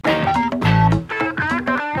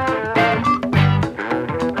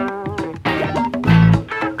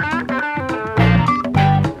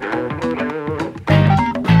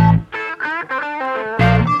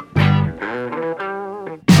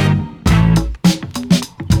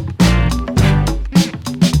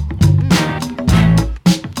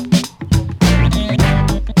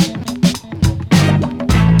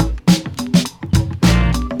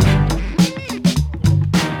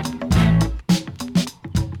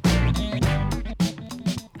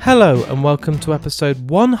Hello and welcome to episode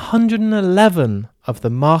 111 of the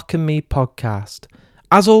Mark and Me podcast.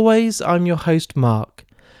 As always, I'm your host Mark.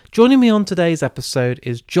 Joining me on today's episode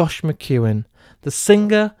is Josh McEwen, the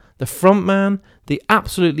singer, the frontman, the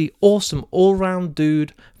absolutely awesome all-round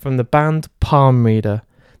dude from the band Palm Reader.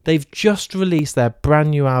 They've just released their brand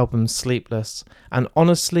new album Sleepless, and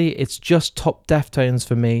honestly it's just top Deftones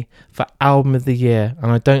for me for album of the year,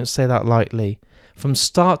 and I don't say that lightly. From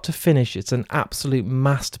start to finish, it's an absolute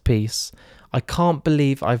masterpiece. I can't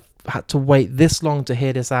believe I've had to wait this long to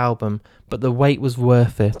hear this album, but the wait was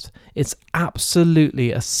worth it. It's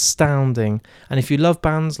absolutely astounding, and if you love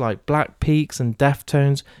bands like Black Peaks and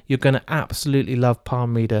Deftones, you're going to absolutely love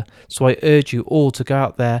Palm Reader. So I urge you all to go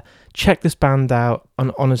out there, check this band out,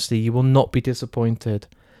 and honestly, you will not be disappointed.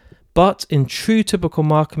 But in true typical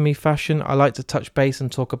Mark and Me fashion, I like to touch base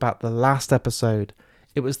and talk about the last episode.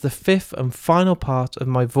 It was the fifth and final part of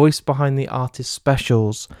my Voice Behind the Artist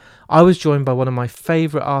specials. I was joined by one of my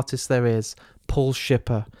favourite artists there is, Paul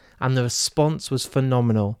Shipper, and the response was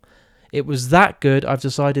phenomenal. It was that good I've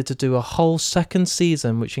decided to do a whole second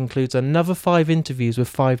season which includes another 5 interviews with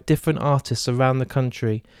 5 different artists around the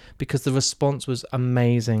country because the response was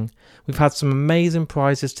amazing. We've had some amazing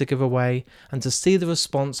prizes to give away and to see the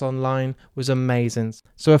response online was amazing.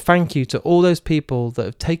 So a thank you to all those people that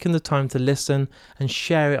have taken the time to listen and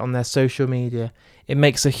share it on their social media. It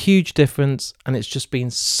makes a huge difference and it's just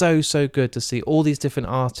been so good to see all these different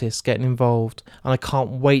artists getting involved, and I can't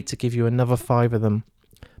wait to give you another 5 of them.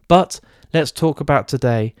 But let's talk about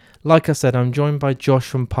today. Like I said, I'm joined by Josh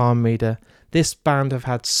from Palm Reader. This band have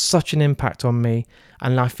had such an impact on me,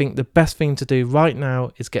 and I think the best thing to do right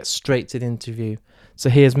now is get straight to the interview. So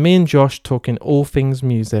here's me and Josh talking all things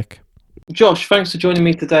music. Josh, thanks for joining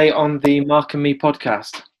me today on the Mark and Me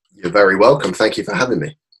podcast. You're very welcome. Thank you for having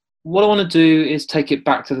me. What I want to do is take it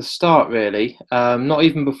back to the start, really. Not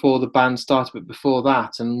even before the band started, but before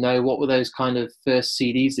that, and know what were those kind of first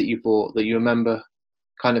CDs that you bought that you remember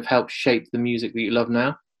kind of helped shape the music that you love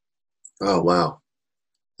now? Oh, wow.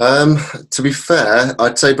 To be fair,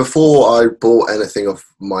 I'd say before I bought anything of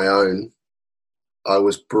my own, I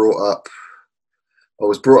was brought up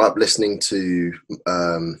listening to,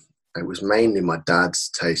 it was mainly my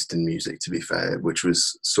dad's taste in music, to be fair, which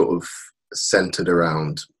was sort of centered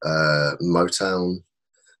around Motown,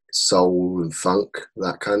 soul and funk,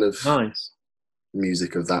 that kind of nice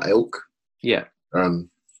music of that ilk. Yeah.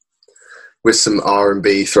 With some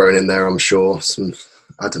R&B thrown in there, I'm sure. Some,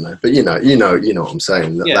 I don't know, but you know what I'm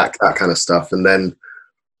saying. That kind of stuff. And then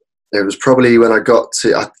it was probably when I got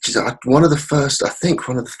to one of the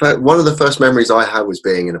first memories I had was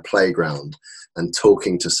being in a playground and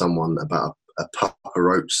talking to someone about a Papa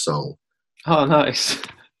Roach song. Oh, nice.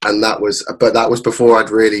 And that was before I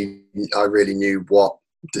really knew what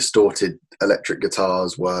distorted electric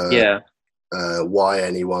guitars were. Yeah. Why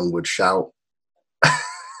anyone would shout.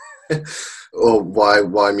 Or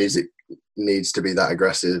why music needs to be that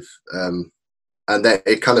aggressive, and then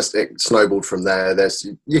it snowballed from there. There's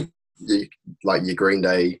you like your Green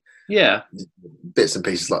Day, bits and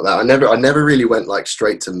pieces like that. I never really went like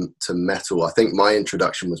straight to metal. I think my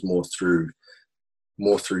introduction was more through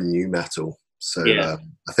new metal. So I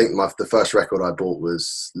think the first record I bought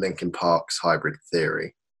was Linkin Park's Hybrid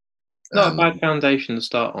Theory. Not a bad foundation to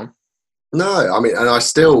start on. No, I mean, and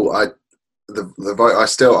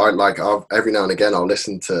every now and again I'll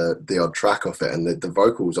listen to the odd track of it, and the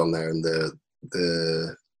vocals on there and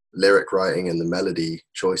the lyric writing and the melody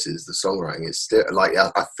choices, the songwriting, it's still like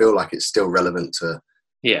I feel like it's still relevant to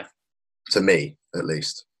me at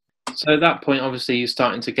least. So at that point, obviously you're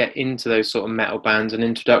starting to get into those sort of metal bands and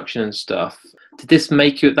introduction and stuff. Did this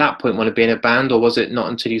make you at that point want to be in a band, or was it not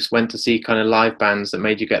until you went to see kind of live bands that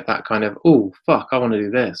made you get that kind of, oh fuck, I want to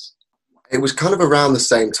do this? It was kind of around the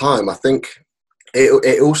same time. I think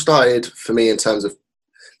it all started for me in terms of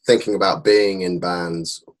thinking about being in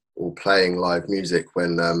bands or playing live music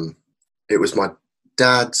when it was my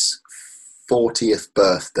dad's 40th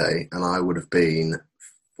birthday, and I would have been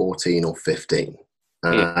 14 or 15.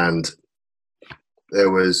 And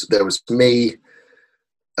there was me,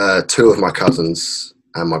 2 of my cousins,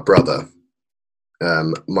 and my brother.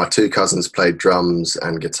 My 2 cousins played drums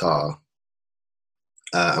and guitar.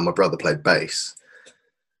 And my brother played bass,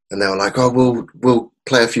 and they were like, "Oh, we'll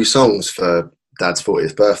play a few songs for Dad's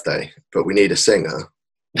 40th birthday, but we need a singer,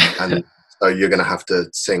 and so you're going to have to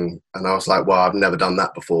sing." And I was like, "Well, I've never done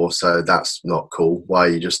that before, so that's not cool. Why are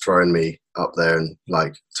you just throwing me up there and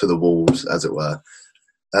like to the wolves, as it were?"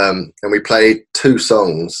 And we played 2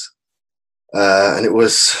 songs, and it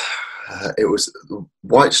was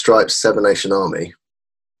White Stripes' Seven Nation Army,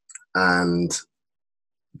 and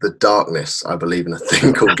The Darkness, I Believe in a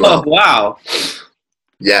Thing Called Oh, Love. wow.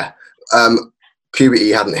 Yeah. Puberty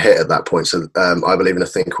hadn't hit at that point, so I Believe in a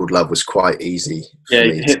Thing Called Love was quite easy for Yeah,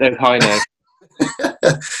 me. you hit those high notes.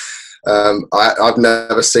 I've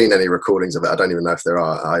never seen any recordings of it. I don't even know if there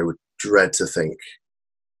are. I would dread to think.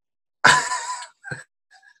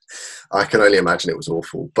 I can only imagine it was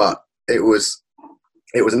awful, but it was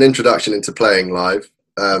an introduction into playing live.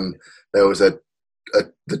 There was the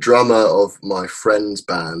drummer of my friend's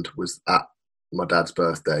band was at my dad's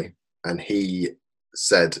birthday, and he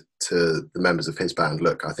said to the members of his band,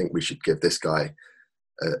 "Look, I think we should give this guy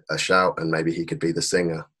a shout, and maybe he could be the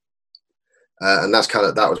singer." And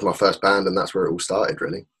that was my first band, and that's where it all started,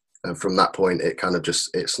 really. And from that point, it kind of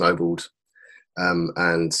it snowballed,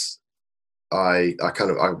 and I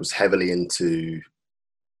was heavily into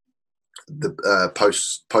the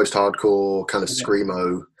post hardcore kind of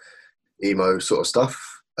screamo, emo sort of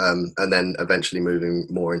stuff, and then eventually moving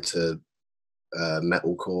more into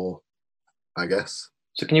metalcore, I guess.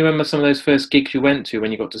 So can you remember some of those first gigs you went to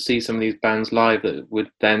when you got to see some of these bands live that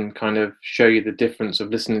would then kind of show you the difference of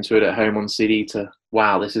listening to it at home on CD to,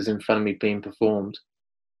 wow, this is in front of me being performed?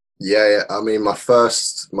 Yeah. I mean, the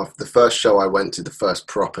first show I went to, the first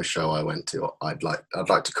proper show I went to, I'd like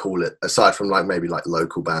to call it, aside from like maybe like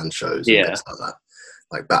local band shows and things like that,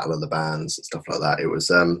 like Battle of the Bands and stuff like that. It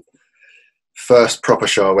was first proper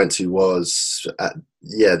show I went to was at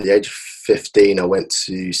the age of 15. I went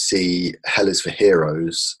to see Hell Is for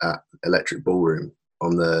Heroes at Electric Ballroom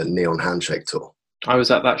on the Neon Handshake tour. I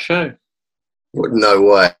was at that show. What? No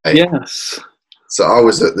way. Yes. So I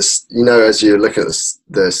was at this, as you look at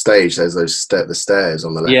the stage, there's the stairs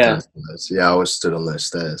on the left. Yeah. Yeah, I was stood on those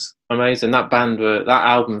stairs. Amazing. That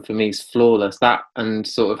album for me is flawless. That and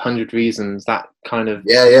sort of 100 Reasons, that kind of...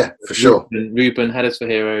 Yeah, for sure. Ruben, Hell Is for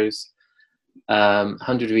Heroes,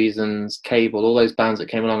 100 Reasons, Cable, all those bands that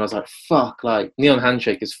came along, I was like, fuck, like Neon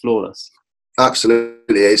Handshake is flawless.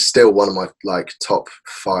 Absolutely. It's still one of my like top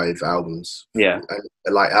 5 albums. Yeah.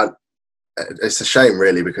 And, it's a shame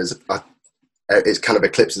really, because it kind of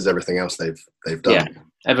eclipses everything else they've done. Yeah.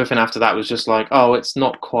 Everything after that was just like, oh, it's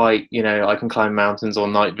not quite, I Can Climb Mountains or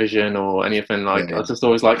Night Vision or anything like. I was just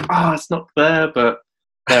always like, it's not there, but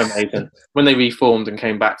they're amazing. When they reformed and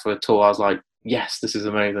came back for a tour, I was like, yes, this is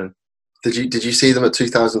amazing. Did you see them at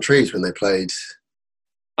 2000 Trees when they played?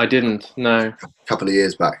 I didn't. No. A couple of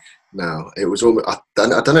years back. Now it was almost. I don't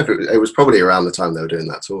know if it was probably around the time they were doing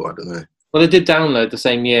that tour. I don't know. Well, they did Download the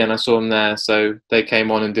same year, and I saw them there. So they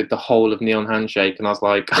came on and did the whole of Neon Handshake, and I was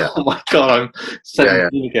like, "Oh my god, I'm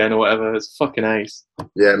 17 again, or whatever." It's fucking ace.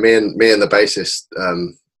 Yeah, me and the bassist,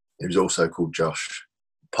 who's also called Josh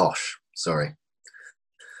Posh. Sorry,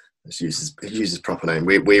 he uses his proper name.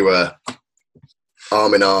 We were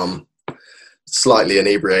arm in arm, slightly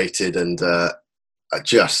inebriated, and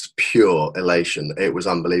just pure elation. It was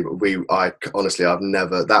unbelievable. Honestly, I've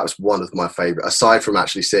never. That was one of my favorite. Aside from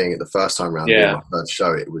actually seeing it the first time around, my first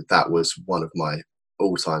show, that was one of my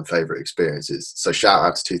all-time favorite experiences. So shout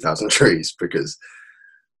out to 2000 Trees, because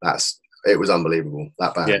it was unbelievable.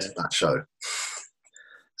 That band, that show.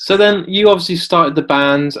 So then you obviously started the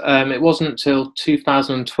band. It wasn't until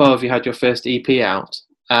 2012 you had your first EP out.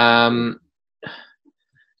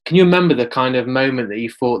 Can you remember the kind of moment that you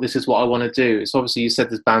thought, this is what I want to do? It's obviously, you said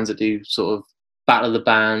there's bands that do sort of Battle of the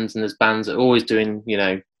Bands, and there's bands that are always doing,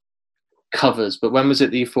 covers. But when was it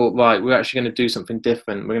that you thought, right, we're actually going to do something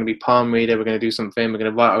different? We're going to be palm reader. We're going to do something. We're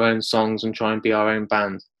going to write our own songs and try and be our own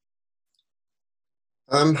band.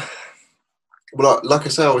 Well, like I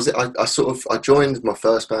say, I joined my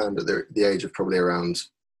first band at the age of probably around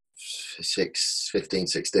 15,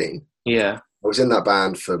 16. Yeah. I was in that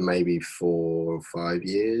band for maybe 4 or 5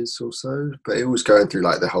 years or so, but it was going through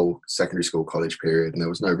like the whole secondary school, college period, and there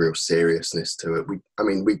was no real seriousness to it.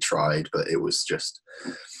 We tried, but it was just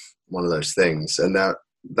one of those things. And that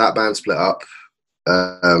band split up.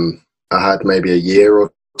 I had maybe a year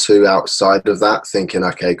or two outside of that thinking,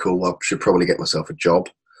 okay, cool, I should probably get myself a job,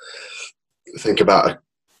 think about a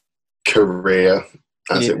career,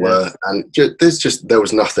 as it were. And there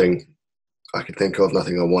was nothing I could think of,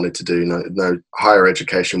 nothing I wanted to do. No, higher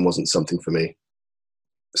education wasn't something for me.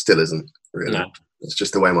 Still isn't, really. No. It's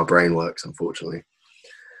just the way my brain works, unfortunately.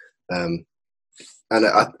 And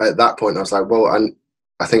at that point, I was like, well,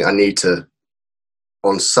 I think I need to,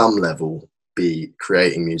 on some level, be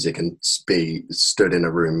creating music and be stood in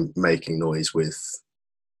a room making noise with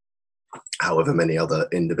however many other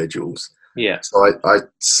individuals. Yeah. So I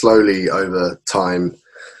slowly, over time,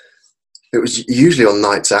 it was usually on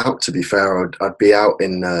nights out, to be fair. I'd be out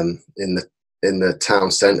in the town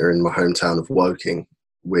centre in my hometown of Woking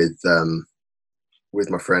with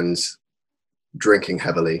my friends, drinking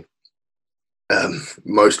heavily,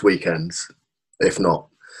 most weekends, if not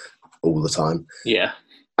all the time. Yeah.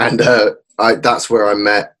 And that's where I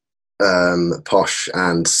met Posh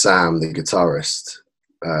and Sam, the guitarist.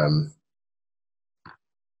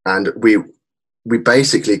 And we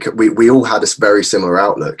basically, we all had a very similar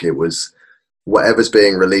outlook. It was, whatever's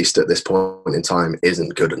being released at this point in time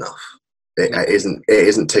isn't good enough. It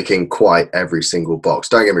isn't ticking quite every single box.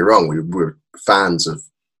 Don't get me wrong, we were fans of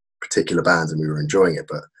particular bands and we were enjoying it,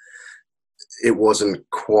 but it wasn't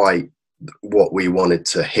quite what we wanted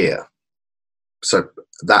to hear. So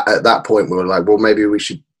that at that point we were like, well, maybe we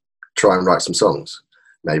should try and write some songs.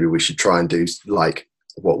 Maybe we should try and do like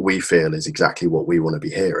what we feel is exactly what we want to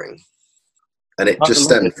be hearing. And it just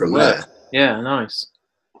stemmed from there. Yeah, nice.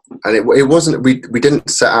 And it wasn't, we didn't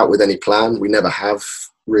set out with any plan. We never have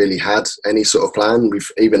really had any sort of plan.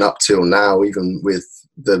 We've, even up till now, even with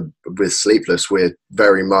Sleepless, we're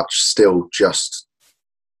very much still just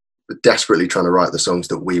desperately trying to write the songs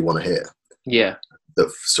that we want to hear. Yeah.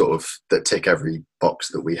 That tick every box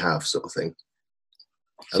that we have, sort of thing.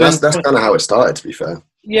 And that's kind of how it started, to be fair.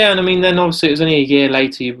 Yeah, and I mean, then obviously it was only a year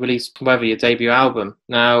later you released your debut album.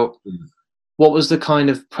 Now, what was the kind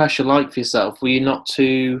of pressure like for yourself? Were you not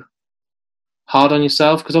too hard on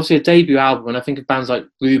yourself? Because obviously a debut album, and I think of bands like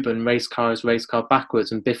Reuben, Race Car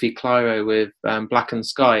Backwards, and Biffy Clyro with Blackened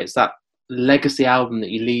Sky, it's that legacy album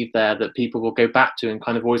that you leave there that people will go back to and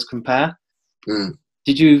kind of always compare.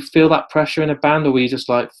 Did you feel that pressure in a band, or were you just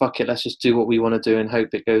like, fuck it, let's just do what we want to do and hope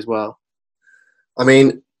it goes well? I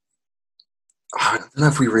mean, I don't know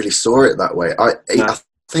if we really saw it that way. I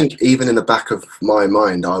think even in the back of my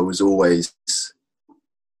mind, I was always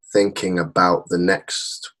thinking about the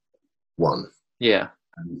next one. Yeah.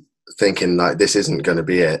 And thinking like, this isn't going to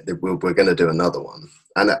be it. We're going to do another one.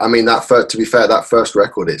 And I mean, to be fair, that first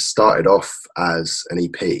record, it started off as an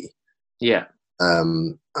EP. Yeah.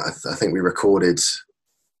 I think we recorded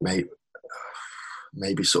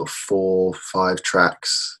maybe sort of 4 or 5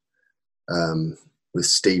 tracks with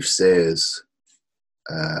Steve Sears.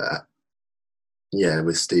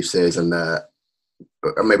 With Steve Sears, and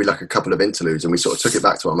maybe like a couple of interludes, and we sort of took it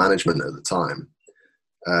back to our management at the time,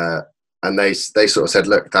 and they sort of said,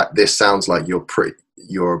 look, this sounds like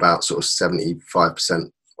you're about sort of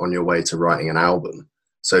 75% on your way to writing an album,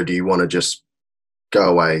 so do you want to just go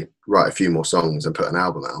away, write a few more songs and put an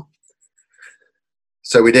album out?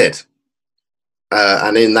 So we did,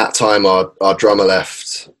 and in that time our drummer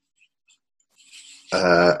left,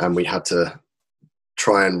 and we had to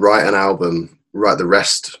try and write the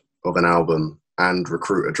rest of an album and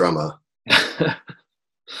recruit a drummer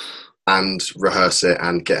and rehearse it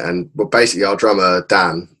well, basically our drummer,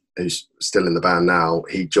 Dan, who's still in the band now,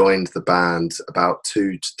 he joined the band about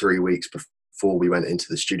 2 to 3 weeks before we went into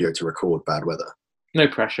the studio to record Bad Weather. No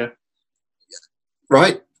pressure.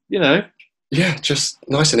 Right? You know? Yeah, just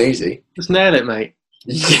nice and easy. Just nail it, mate.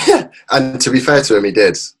 Yeah. And to be fair to him, he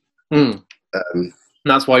did.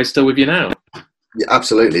 That's why he's still with you now. Yeah,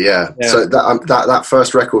 absolutely, yeah. So that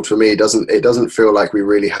first record for me doesn't feel like we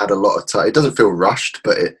really had a lot of time. It doesn't feel rushed,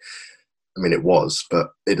 but it was, but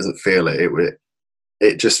it doesn't feel it.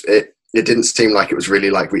 It didn't seem like it was really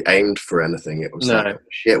like we aimed for anything. It was like,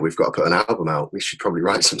 shit, we've got to put an album out. We should probably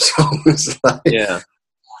write some songs.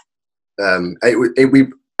 We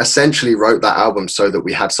essentially wrote that album so that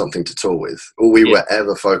we had something to tour with. All we were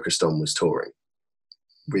ever focused on was touring.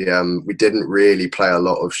 We didn't really play a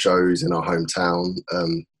lot of shows in our hometown.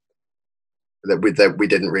 That we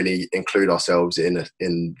didn't really include ourselves in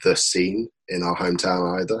the scene in our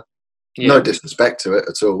hometown either. Yeah. No disrespect to it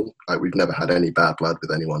at all. Like, we've never had any bad blood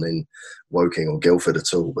with anyone in Woking or Guildford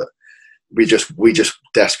at all. But we just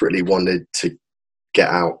desperately wanted to get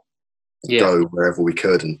out, go wherever we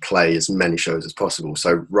could, and play as many shows as possible.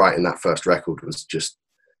 So writing that first record was just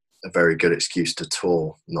a very good excuse to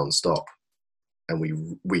tour non-stop. And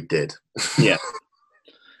we did. Yeah.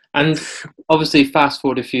 And obviously fast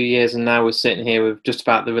forward a few years and now we're sitting here with just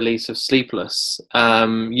about the release of Sleepless.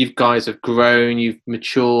 You guys have grown, you've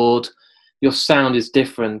matured, your sound is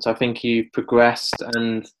different. I think you've progressed,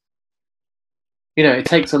 and it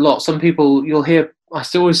takes a lot. Some people you'll hear, I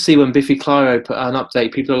still always see when Biffy Clyro put out an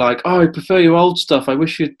update, people are like, oh, I prefer your old stuff. I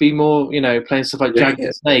wish you'd be more, playing stuff like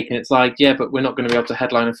Jagged Snake. And it's like, yeah, but we're not going to be able to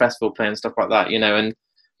headline a festival playing stuff like that, and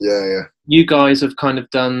yeah. You guys have kind of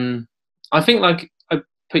done, I think, like, I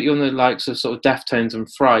put you on the likes of sort of Deftones and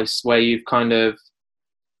Thrice, where you've kind of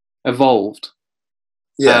evolved.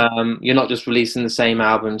 Yeah. You're not just releasing the same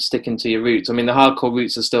album, sticking to your roots. I mean, the hardcore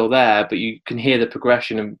roots are still there, but you can hear the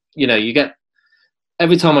progression. And, you get,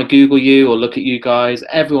 every time I Google you or look at you guys,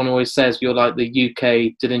 everyone always says you're like the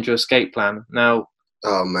UK Dillinger Escape Plan. Now,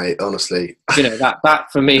 Oh, mate, honestly. You know,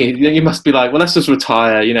 that for me, you must be like, well, let's just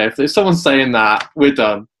retire. You know, if someone's saying that, we're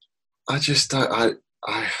done. I just don't.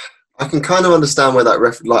 I can kind of understand where that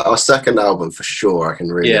like our second album for sure. I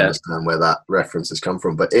can really Yeah, understand where that reference has come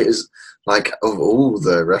from. But it is like of all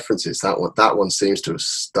the references, that one seems to have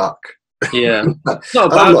stuck. yeah. And It's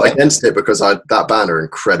not a I'm bad not one. against it because that band are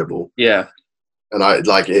incredible, Yeah, and I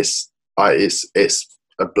like it's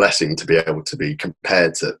a blessing to be able to be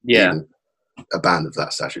compared to yeah. even a band of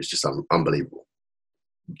that stature. It's just unbelievable.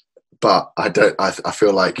 But I don't. I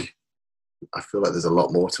feel like there's a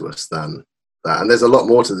lot more to us than that, and there's a lot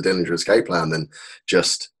more to the Dillinger Escape Plan than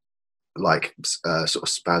just like sort of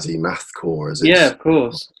spazzy mathcore as Yeah, it's. of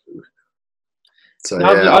course. So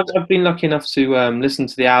No, yeah, I've been lucky enough to listen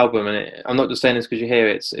to the album, and I'm not just saying this because you hear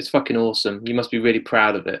it. It's fucking awesome. You must be really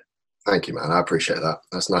proud of it. thank you, man. I appreciate that.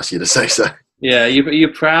 That's nice of you to say so. Yeah,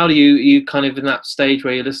 you're proud. You kind of in that stage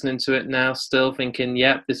where you're listening to it now, still thinking,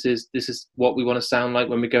 "Yep, this is what we want to sound like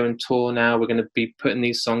when we go and tour. Now we're going to be putting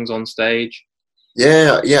these songs on stage."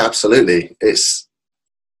 Yeah, absolutely. It's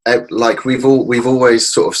like we've always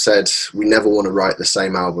sort of said we never want to write the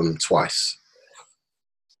same album twice,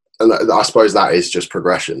 and I suppose that is just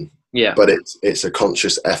progression. Yeah, But it's a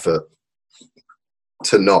conscious effort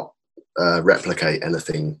to not replicate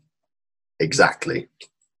anything exactly,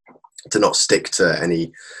 to not stick to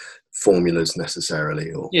any formulas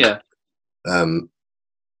necessarily, or yeah. and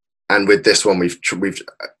with this one we've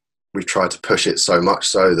tried to push it so much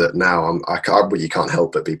so that now you can't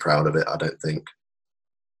help but be proud of it. I don't think.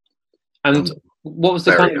 And I'm what was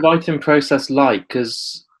the very kind of writing process like?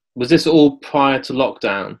 Because was this all prior to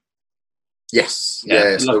lockdown? yes, Yeah.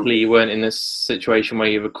 yeah. So So luckily, you weren't in this situation where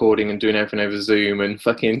you're recording and doing everything over Zoom and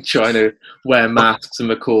fucking trying to wear masks and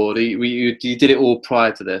record. You did it all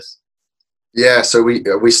prior to this. yeah, so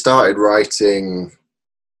we started writing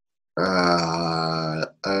early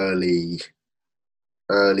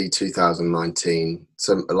 2019,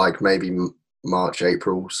 so like maybe March,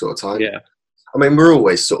 April sort of time. Yeah. I mean, we're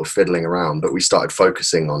always sort of fiddling around, but we started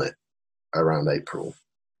focusing on it around April,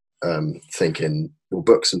 thinking we'll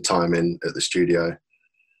book some time in at the studio.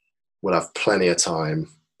 We'll have plenty of time.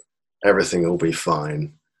 Everything will be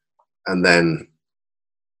fine. And then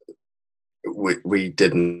we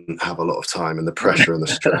didn't have a lot of time, and the pressure and the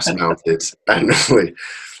stress mounted. And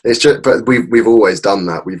we've always done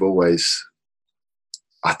that.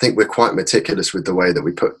 I think we're quite meticulous with the way that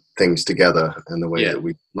we put things together and the way Yeah. that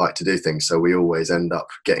we like to do things. So we always end up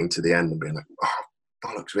getting to the end and being like, oh,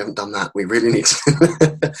 bollocks, we haven't done that. We really need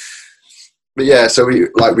to. But yeah, so we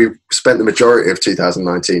spent the majority of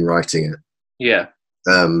 2019 writing it. Yeah.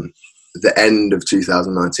 The end of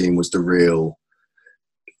 2019 was the real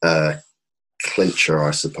clincher,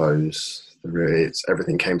 I suppose.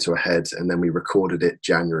 Everything came to a head, and then we recorded it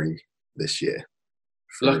January this year.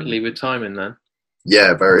 Luckily, with timing then.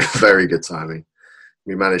 Yeah, very, very good timing.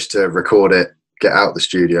 We managed to record it, get out the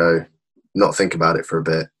studio, not think about it for a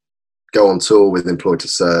bit, go on tour with Employed to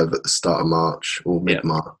Serve at the start of March or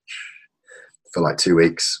mid-March for like 2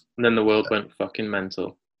 weeks. And then the world went fucking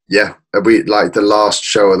mental. Yeah, we like the last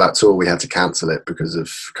show of that tour, we had to cancel it because of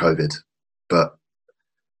COVID, but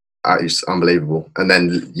it's unbelievable. And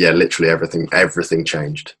then, yeah, literally everything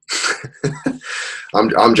changed.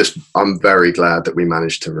 I'm very glad that we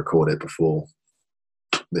managed to record it before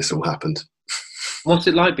this all happened. What's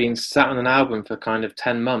it like being sat on an album for kind of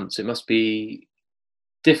 10 months? It must be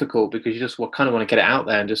difficult because you just kind of want to get it out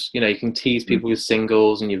there and just, you can tease people with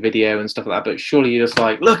singles and your video and stuff like that. But surely you're just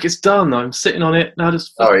like, look, it's done. I'm sitting on it now.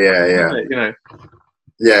 Just yeah. it,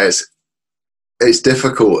 Yeah, it's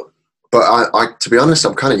difficult, but I to be honest,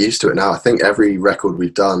 I'm kind of used to it now. I think every record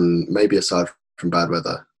we've done, maybe aside from Bad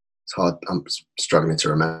Weather, it's hard. I'm struggling to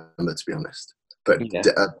remember, to be honest. But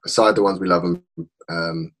aside the ones we love,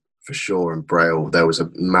 for sure, and Braille, there was a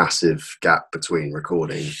massive gap between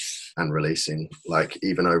recording and releasing, like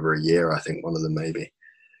even over a year. I think one of them maybe.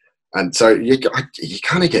 And so you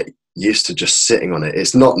kind of get used to just sitting on it.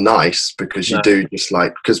 It's not nice because you do just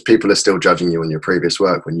because people are still judging you on your previous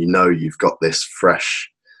work when you've got this fresh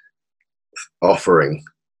offering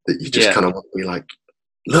that you just kind of want to be like,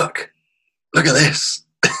 look at this.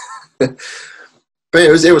 But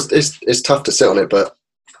it's tough to sit on it, but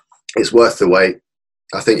it's worth the wait.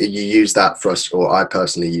 I think you use that or I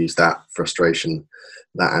personally use that frustration,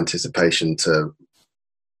 that anticipation to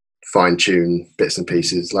fine tune bits and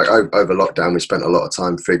pieces. Like over lockdown, we spent a lot of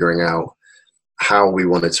time figuring out how we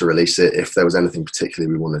wanted to release it, if there was anything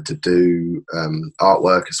particularly we wanted to do.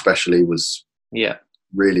 Artwork especially was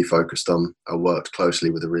really focused on. I worked closely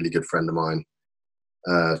with a really good friend of mine,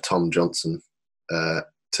 Tom Johnson,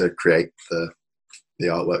 to create the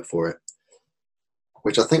artwork for it.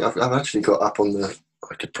 which I think I've actually got up on the.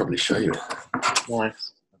 I could probably show you it.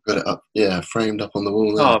 Nice. I've got it up, framed up on the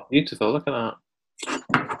wall there. Oh, beautiful! Look at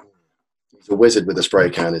that. He's a wizard with a spray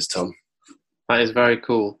can, is Tom. That is very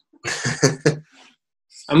cool.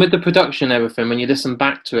 And with the production and everything, when you listen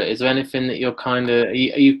back to it, is there anything that you're kind of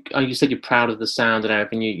you said you're proud of the sound and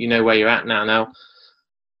everything? You know where you're at now. Now,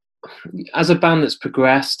 as a band that's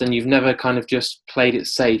progressed and you've never kind of just played it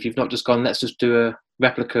safe, you've not just gone, let's just do a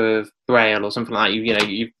replica of Braille or something like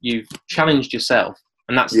that. You've challenged yourself,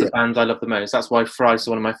 and that's the band I love the most. That's why Thrice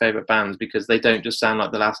are one of my favourite bands, because they don't just sound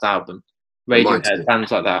like the last album. Radiohead,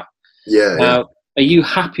 bands like that. Yeah. Now, are you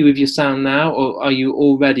happy with your sound now, or are you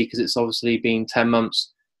already, because it's obviously been 10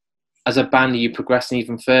 months, as a band, are you progressing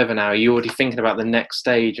even further now? Are you already thinking about the next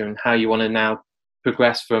stage and how you want to now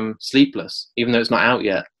progress from Sleepless, even though it's not out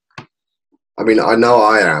yet? I mean, I know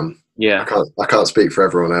I am. Yeah. I can't speak for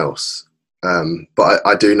everyone else. But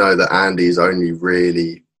I do know that Andy's only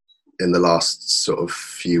really, in the last sort of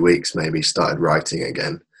few weeks, maybe started writing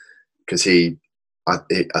again, because I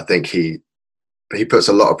think he puts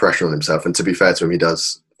a lot of pressure on himself. And to be fair to him, he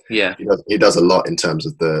does. Yeah. He does a lot in terms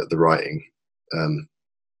of the writing.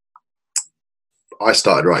 I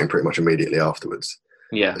started writing pretty much immediately afterwards.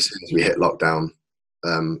 Yeah. As soon as we hit lockdown,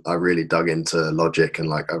 I really dug into Logic,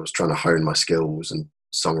 and I was trying to hone my skills and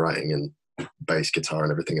songwriting and bass guitar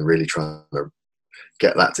and everything, and really trying to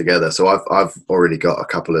get that together. So I've already got a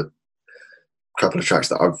couple of tracks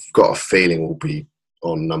that I've got a feeling will be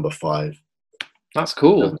on number 5. That's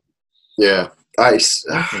cool. Yeah.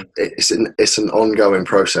 It's an ongoing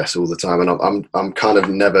process all the time, and I'm kind of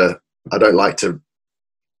never. I don't like to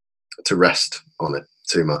rest on it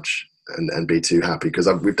too much and be too happy, because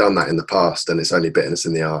we've done that in the past and it's only bitten us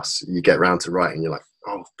in the arse. You get round to writing, you're like,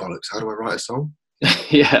 oh bollocks, how do I write a song?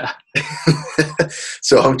 Yeah.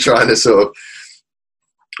 So I'm trying to sort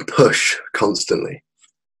of push constantly.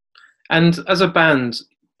 And as a band,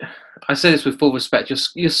 I say this with full respect,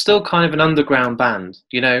 you're still kind of an underground band,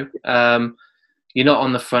 you're not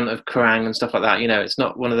on the front of Kerrang and stuff like that. It's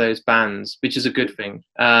not one of those bands, which is a good thing.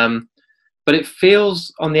 But it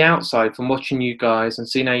feels on the outside, from watching you guys and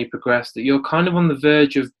seeing how you progress, that you're kind of on the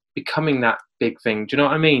verge of becoming that big thing. Do you know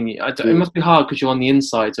what I mean? It must be hard because you're on the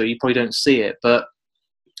inside, so you probably don't see it. But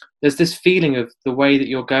there's this feeling of the way that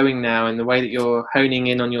you're going now, and the way that you're honing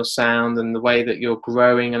in on your sound, and the way that you're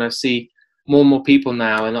growing. And I see more and more people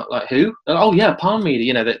now, and not like, who? Oh yeah, Palm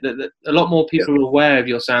Reader. A lot more people are aware of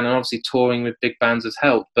your sound, and obviously touring with big bands has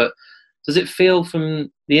helped. But does it feel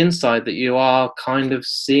from the inside that you are kind of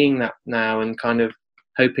seeing that now, and kind of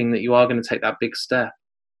hoping that you are going to take that big step?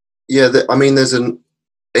 Yeah,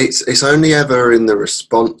 it's only ever in the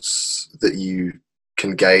response that you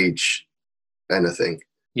can gauge anything.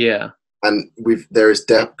 Yeah. And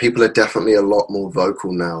people are definitely a lot more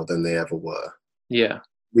vocal now than they ever were. Yeah.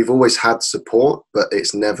 We've always had support, but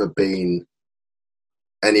it's never been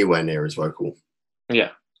anywhere near as vocal.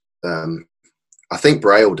 Yeah. I think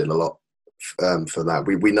Braille did a lot for that.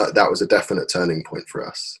 We know that was a definite turning point for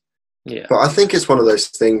us. Yeah. But I think it's one of those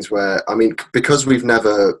things where, I mean, because we've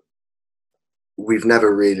never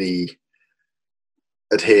really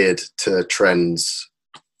adhered to trends.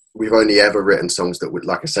 We've only ever written songs that would,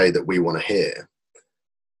 like I say, that we want to hear.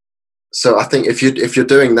 So I think if you're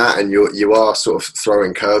doing that and you are sort of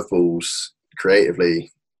throwing curveballs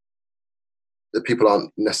creatively, that people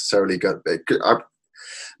aren't necessarily going.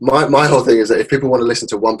 My whole thing is that if people want to listen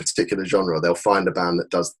to one particular genre, they'll find a band that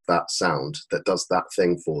does that sound, that does that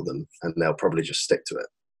thing for them, and they'll probably just stick to it.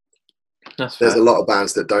 There's a lot of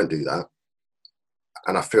bands that don't do that,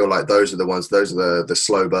 and I feel like those are the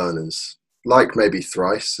slow burners, like maybe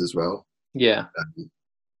Thrice as well. Yeah.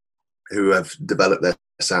 Who have developed their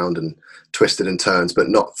sound and twisted and turns, but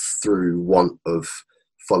not through want of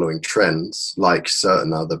following trends, like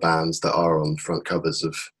certain other bands that are on front covers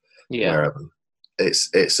of wherever.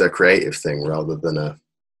 It's a creative thing rather than a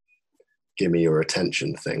give me your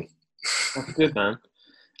attention thing. That's good, man.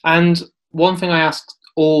 And one thing I ask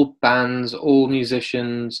all bands, all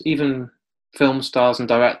musicians, even film stars and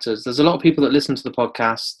directors, there's a lot of people that listen to the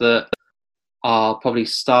podcast that are probably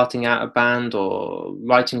starting out a band or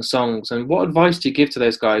writing songs. And what advice do you give to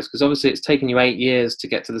those guys? Because obviously it's taken you 8 years to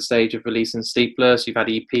get to the stage of releasing Sleepless. You've had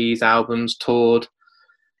EPs, albums, toured.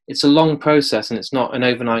 It's a long process, and it's not an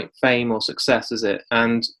overnight fame or success, is it?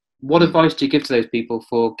 And what advice do you give to those people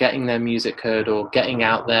for getting their music heard or getting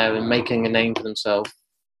out there and making a name for themselves?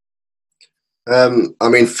 I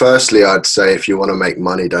mean, firstly, I'd say if you want to make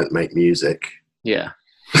money, don't make music. Yeah.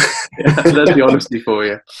 That's the honesty for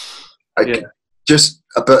you.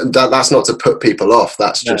 But that's not to put people off.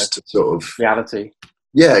 That's just to sort of reality.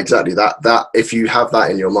 Yeah, exactly. That if you have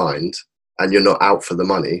that in your mind and you're not out for the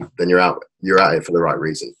money, then you're at it for the right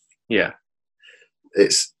reason. Yeah.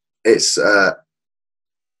 It's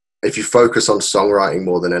if you focus on songwriting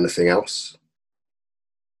more than anything else,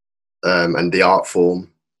 and the art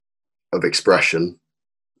form of expression,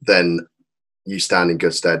 then you stand in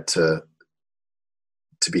good stead to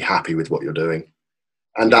be happy with what you're doing.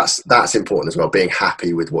 And that's important as well, being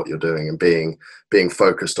happy with what you're doing and being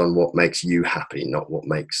focused on what makes you happy, not what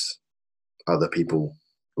makes other people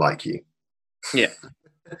like you. Yeah.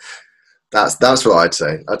 That's what I'd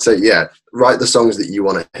say. I'd say, yeah, write the songs that you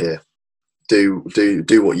want to hear. Do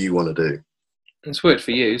what you want to do. It's worked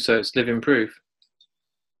for you, so it's living proof.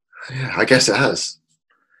 Yeah, I guess it has.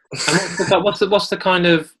 And what's the kind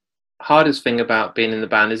of hardest thing about being in the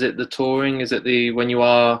band? Is it the touring? Is it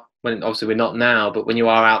when obviously we're not now, but when you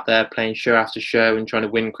are out there playing show after show and trying to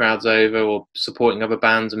win crowds over or supporting other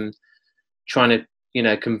bands and trying to, you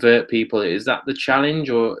know, convert people? Is that the challenge,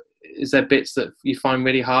 or is there bits that you find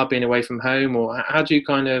really hard being away from home, or how do you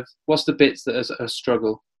what's the bits that are a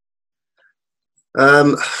struggle?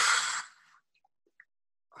 I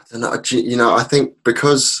don't know. You know, I think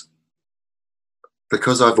because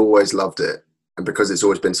I've always loved it, and because it's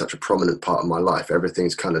always been such a prominent part of my life,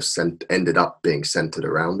 everything's kind of ended up being centered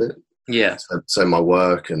around it. Yeah. So my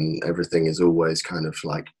work and everything is always kind of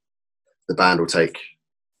like the band will take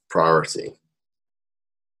priority,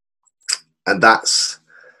 and that's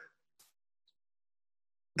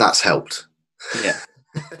helped. Yeah.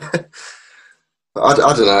 I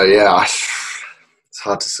don't know. Yeah, it's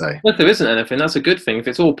hard to say. Well, if there isn't anything, that's a good thing. If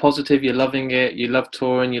it's all positive, you're loving it, you love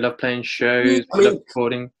touring, you love playing shows, you love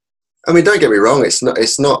recording. I mean, don't get me wrong. It's not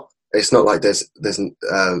like there's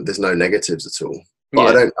no negatives at all.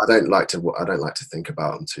 But yeah. I don't like to think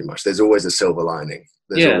about them too much. There's always a silver lining.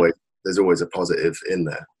 There's always a positive in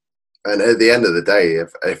there. And at the end of the day,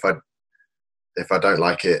 if I don't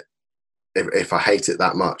like it, if I hate it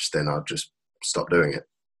that much, then I'll just stop doing it.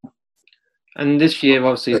 And this year,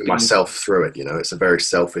 obviously, put myself through it. You know, it's a very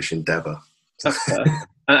selfish endeavor.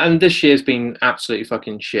 And this year's been absolutely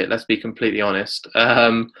fucking shit. Let's be completely honest.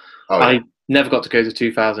 I never got to go to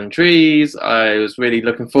 2000 Trees. I was really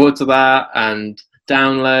looking forward to that, and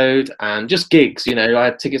Download, and just gigs. You know, I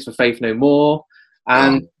had tickets for Faith No More,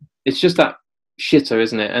 and it's just that shitter,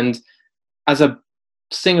 isn't it? And as a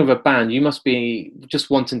singer of a band, you must be just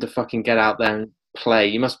wanting to fucking get out there and play.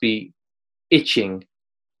 You must be itching.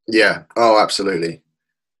 Yeah. Oh, absolutely.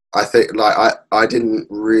 I think I didn't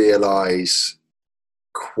realize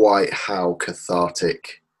quite how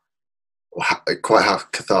cathartic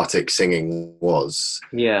singing was.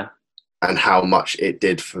 Yeah. And how much it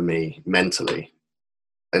did for me mentally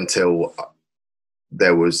until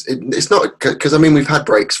there was, it's not, because I mean, we've had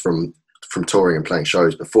breaks from touring and playing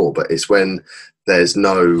shows before, but it's when there's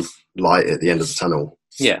no light at the end of the tunnel.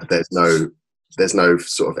 Yeah. There's no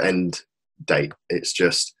sort of end date. It's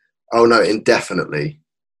just, oh no, indefinitely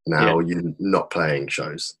now you're not playing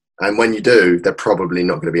shows. And when you do, they're probably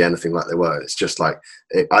not going to be anything like they were. It's just like,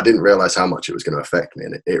 I didn't realize how much it was going to affect me,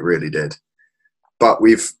 and it really did. But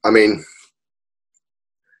we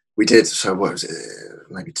did, so what was it,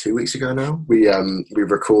 maybe 2 weeks ago now? We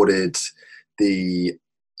recorded the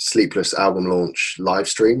Sleepless album launch live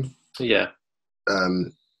stream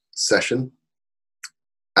session.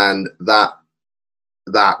 And that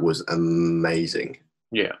was amazing.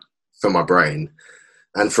 Yeah. For my brain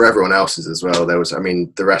and for everyone else's as well. There was, I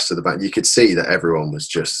mean, the rest of the band, you could see that everyone was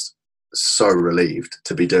just so relieved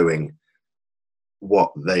to be doing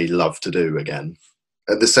what they love to do again.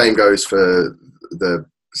 And the same goes for the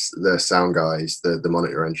sound guys, the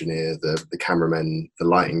monitor engineer, the cameraman, the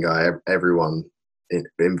lighting guy. Everyone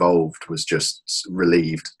involved was just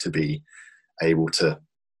relieved to be able to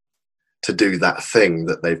do that thing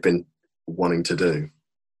that they've been wanting to do.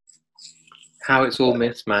 How it's all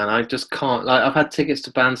missed, man. I just can't. Like, I've had tickets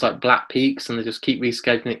to bands like Black Peaks, and they just keep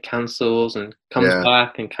rescheduling it, cancels and comes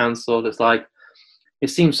back and cancelled. It's like,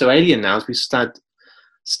 it seems so alien now as we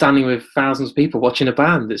standing with thousands of people watching a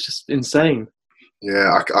band. It's just insane.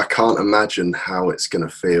 Yeah, I can't imagine how it's going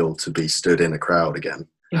to feel to be stood in a crowd again.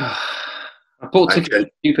 I bought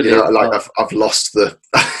tickets stupidly. You know, like I've lost the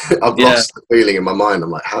lost the feeling in my mind.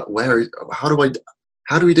 I'm like, how do we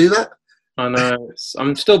do that? I know.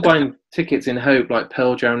 I'm still buying tickets in hope, like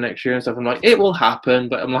Pearl Jam next year and stuff. I'm like, it will happen,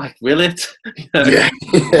 but I'm like, will it?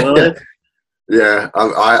 Will it? Yeah,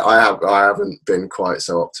 I haven't been quite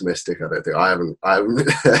so optimistic. I don't think I haven't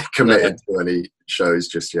committed to any shows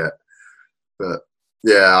just yet. But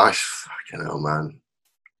yeah, fucking hell, man,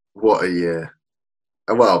 what a year!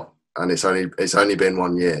 Well, and it's only been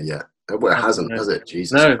 1 year yet. Well, it hasn't, has it?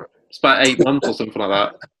 Jesus. No, it's about 8 months or something like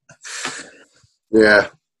that. Yeah.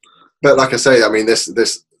 But like I say, I mean,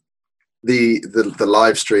 the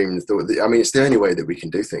live streams. I mean, it's the only way that we can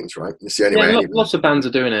do things, right? It's the only way. Lots of bands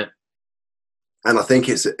are doing it, and I think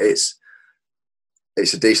it's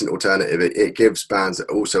a decent alternative. It gives bands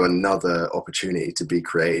also another opportunity to be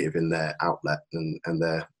creative in their outlet and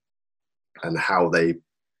how they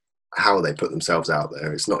put themselves out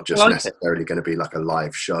there. It's not just necessarily going to be like a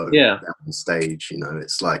live show on stage. You know,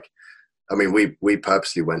 it's like, I mean, we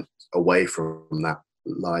purposely went away from that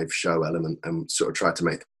live show element and sort of tried to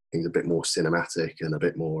make things a bit more cinematic and a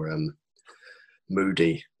bit more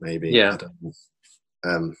moody, maybe. Yeah.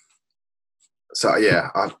 So yeah,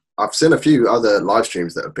 I've seen a few other live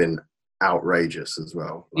streams that have been outrageous as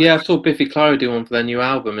well. Like, I saw Biffy Clyro do one for their new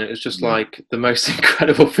album, and it was just like the most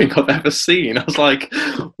incredible thing I've ever seen. I was like,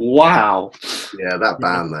 wow. Yeah, that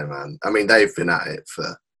band though, man. I mean, they've been at it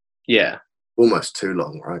for almost too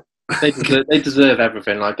long, right? They deserve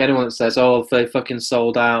everything. Like anyone that says, "Oh, they fucking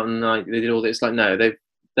sold out and like they did all this," like no,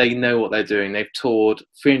 they know what they're doing. They've toured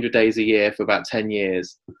 300 days a year for about 10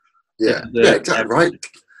 years. Yeah, exactly right.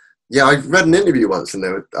 Yeah, I read an interview once,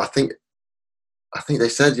 and I think they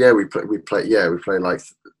said, we play like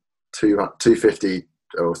 250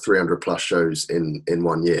 or 300 plus shows in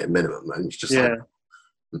 1 year minimum, and it's just like,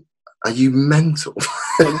 are you mental?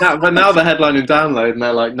 but now they're headlining Download, and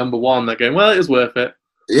they're like number one. They're going, well, it was worth it.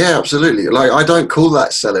 Yeah, absolutely. Like, I don't call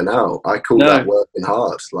that selling out. I call that working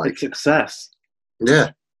hard. Like, it's success.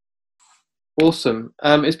 Yeah. Awesome.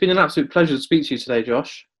 It's been an absolute pleasure to speak to you today,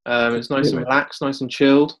 Josh. It's nice and relaxed, nice and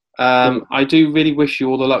chilled. I do really wish you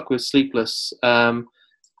all the luck with Sleepless. I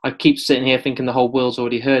keep sitting here thinking the whole world's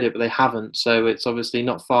already heard it, but they haven't. So it's obviously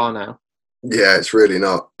not far now. Yeah, it's really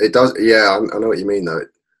not. It does. Yeah, I know what you mean, though.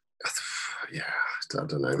 Yeah, I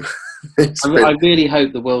don't know. I really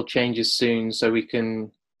hope the world changes soon so we can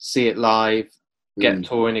see it live, get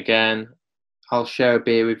touring again. I'll share a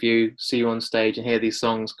beer with you, see you on stage and hear these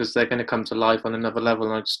songs because they're going to come to life on another level,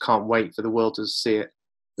 and I just can't wait for the world to see it.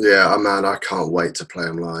 Yeah, man, I can't wait to play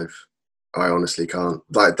them live. I honestly can't.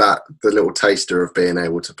 Like that, the little taster of being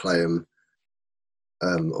able to play them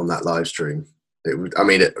on that live stream. It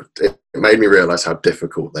made me realise how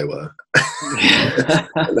difficult they were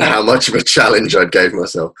and how much of a challenge I'd gave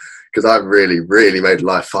myself, because I really, really made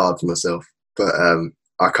life hard for myself. But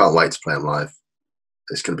I can't wait to play them live.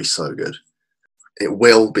 It's going to be so good. It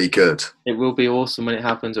will be good. It will be awesome when it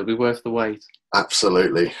happens. It'll be worth the wait.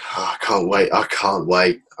 Absolutely. Oh, I can't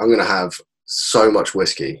wait. I'm going to have so much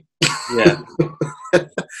whiskey. Yeah.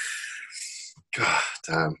 God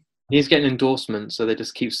damn. He's getting endorsements, so they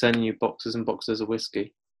just keep sending you boxes and boxes of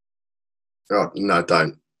whiskey. Oh, no,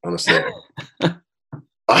 don't. Honestly.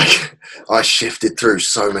 I shifted through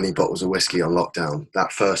so many bottles of whiskey on lockdown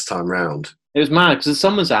that first time round. It was mad because the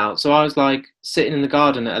sun was out, so I was like sitting in the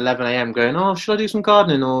garden at 11 a.m. going, oh, should I do some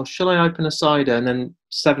gardening or should I open a cider? And then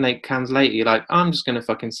 7-8 cans later, you're like, I'm just going to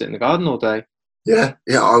fucking sit in the garden all day. Yeah,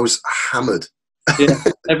 I was hammered. Yeah,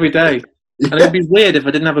 every day. Yeah. And it'd be weird if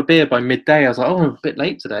I didn't have a beer by midday. I was like, oh, I'm a bit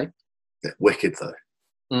late today. Yeah, wicked,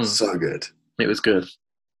 though. So good. It was good. It's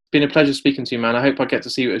been a pleasure speaking to you, man. I hope I get to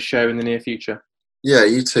see you at a show in the near future. Yeah,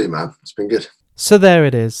 you too, man. It's been good. So there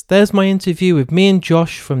it is. There's my interview with me and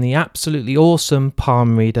Josh from the absolutely awesome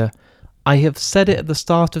Palm Reader. I have said it at the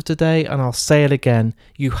start of today and I'll say it again.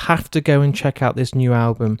 You have to go and check out this new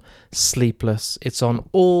album, Sleepless. It's on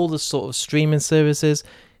all the sort of streaming services.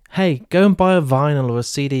 Hey, go and buy a vinyl or a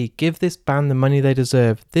CD. Give this band the money they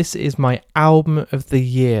deserve. This is my album of the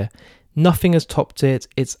year. Nothing has topped it.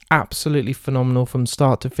 It's absolutely phenomenal from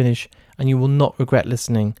start to finish, and you will not regret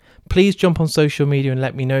listening. Please jump on social media and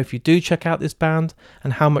let me know if you do check out this band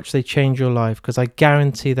and how much they change your life, because I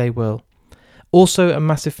guarantee they will. Also, a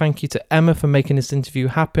massive thank you to Emma for making this interview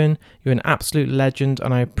happen. You're an absolute legend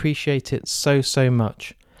and I appreciate it so, so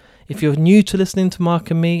much. If you're new to listening to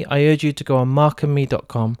Mark and Me, I urge you to go on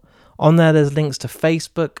markandme.com. On there's links to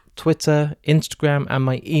Facebook, Twitter, Instagram and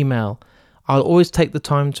my email. I'll always take the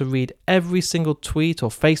time to read every single tweet or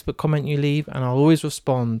Facebook comment you leave, and I'll always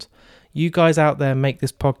respond. You guys out there make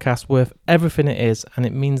this podcast worth everything it is, and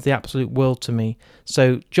it means the absolute world to me.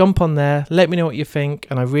 So jump on there, let me know what you think,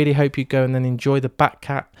 and I really hope you go and then enjoy the back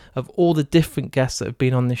cat of all the different guests that have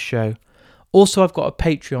been on this show. Also, I've got a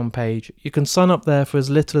Patreon page. You can sign up there for as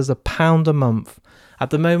little as £1 a month. At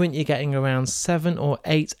the moment, you're getting around 7 or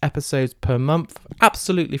 8 episodes per month,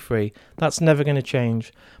 absolutely free. That's never going to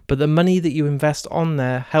change. But the money that you invest on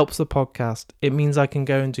there helps the podcast. It means I can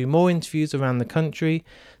go and do more interviews around the country,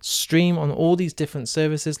 stream on all these different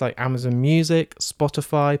services like Amazon Music,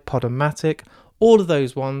 Spotify, Podomatic, all of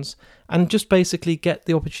those ones, and just basically get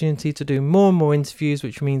the opportunity to do more and more interviews,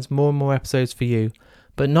 which means more and more episodes for you.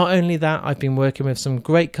 But not only that, I've been working with some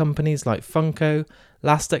great companies like Funko,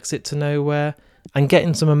 Last Exit to Nowhere, and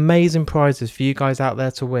getting some amazing prizes for you guys out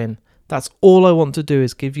there to win. That's all I want to do,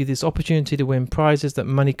 is give you this opportunity to win prizes that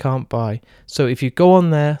money can't buy. So if you go on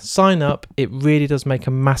there, sign up, it really does make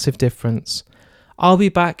a massive difference. I'll be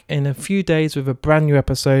back in a few days with a brand new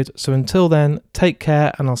episode, so until then, take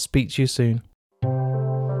care and I'll speak to you soon.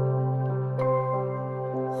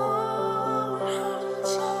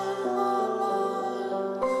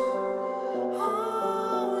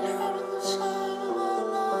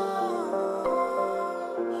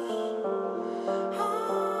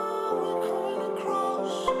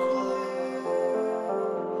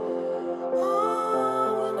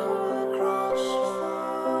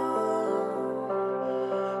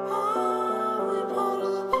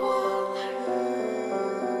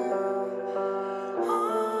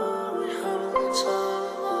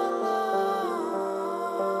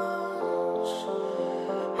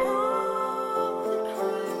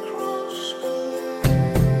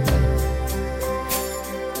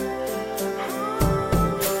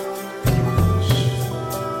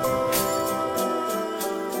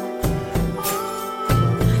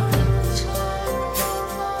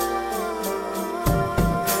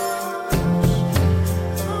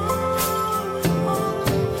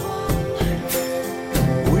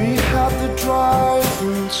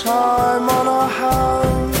 Time on our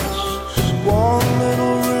hands, one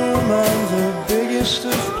little room and the biggest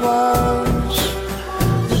of plans.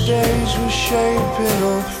 The days were shaping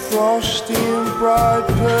up, frosty and bright,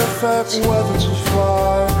 perfect weather to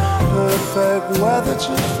fly, perfect weather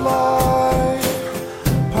to fly.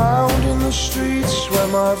 Pounding the streets where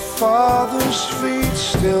my father's feet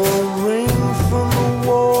still ring from the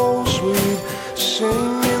walls. We'd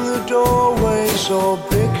sing in the doorways or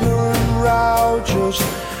bicker and row, just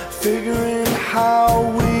figuring how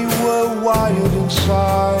we were wired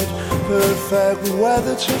inside, perfect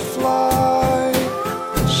weather to fly.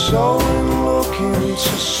 So in looking to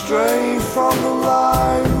stray from the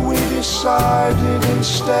line, we decided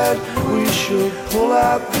instead we should pull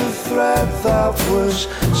out the thread that was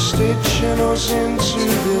stitching us into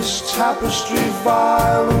this tapestry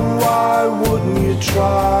vile. And why wouldn't you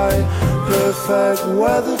try, perfect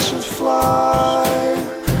weather to fly?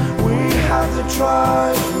 We had the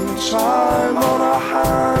drive and time on our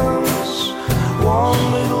hands, one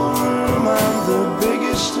little room and the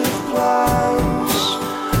biggest of plans.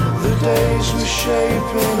 The days were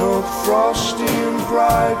shaping up, frosty and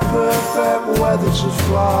bright, perfect weather to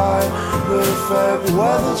fly, perfect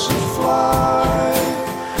weather to fly.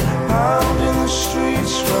 Pounding the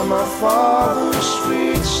streets where my father's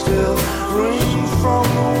feet still ring from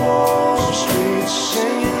the walls. We'd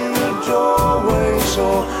sing in the doorways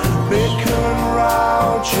or bicker and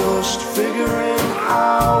row, just figuring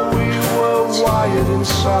how we were wired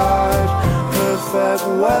inside, perfect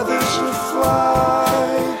weather to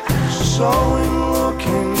fly. So in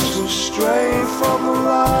looking to stray from the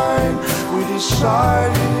line, we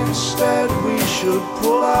decided instead we should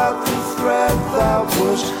pull out the thread that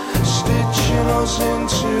was stitching us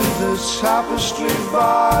into the tapestry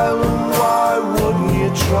vile. And why wouldn't you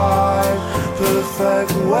try,